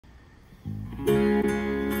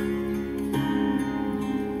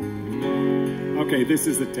Okay, this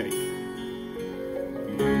is the take.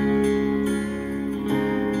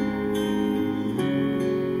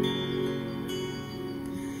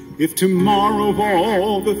 If tomorrow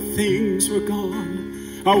all the things were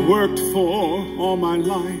gone I worked for all my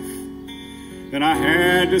life, and I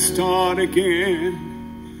had to start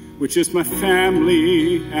again with just my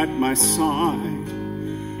family at my side,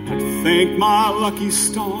 I'd thank my lucky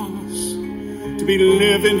stars to be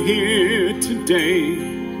living here today,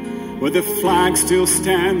 where the flag still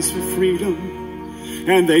stands for freedom,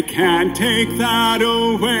 and they can't take that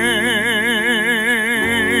away.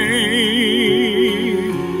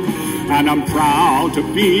 And I'm proud to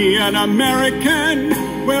be an American,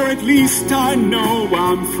 where at least I know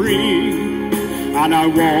I'm free. And I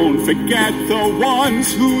won't forget the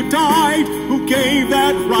ones who died, who gave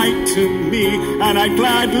that right to me. And I'd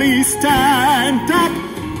gladly stand up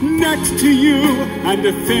next to you and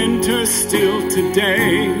defend her still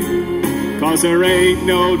today. 'Cause there ain't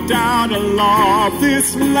no doubt I love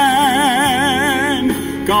this land.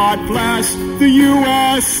 God bless the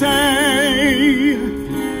USA.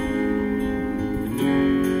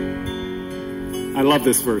 I love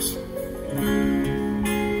this verse.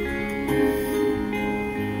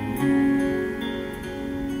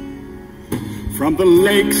 From the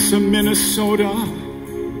lakes of Minnesota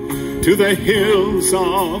to the hills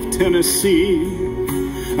of Tennessee,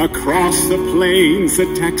 across the plains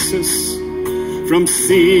of Texas, from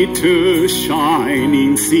sea to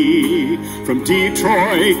shining sea, from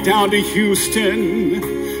Detroit down to Houston,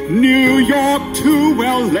 New York to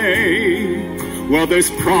LA. Well, there's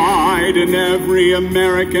pride in every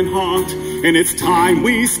American heart, and it's time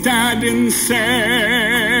we stand and say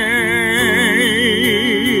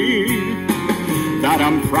that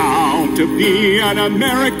I'm proud to be an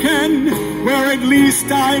American, where at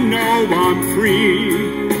least I know I'm free.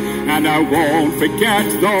 And I won't forget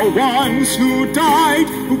the ones who died,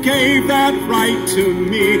 who gave that right to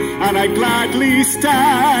me. And I gladly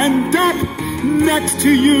stand up next to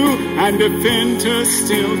you and defend her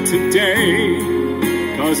still today.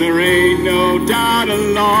 'Cause there ain't no doubt I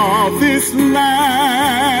love this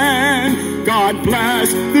land. God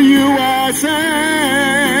bless the USA.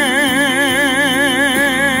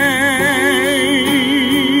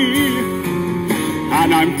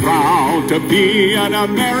 And I'm proud to be an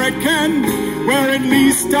American, where at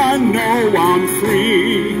least I know I'm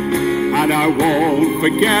free. And I won't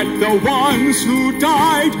forget the ones who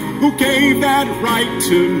died, who gave that right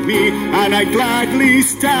to me. And I gladly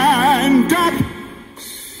stand up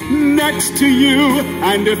next to you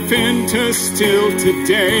and defend her still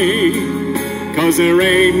today. 'Cause there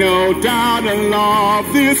ain't no doubt I love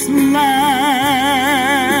this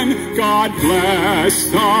land. God bless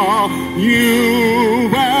the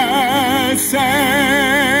USA.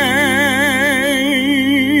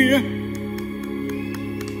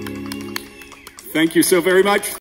 Thank you so very much.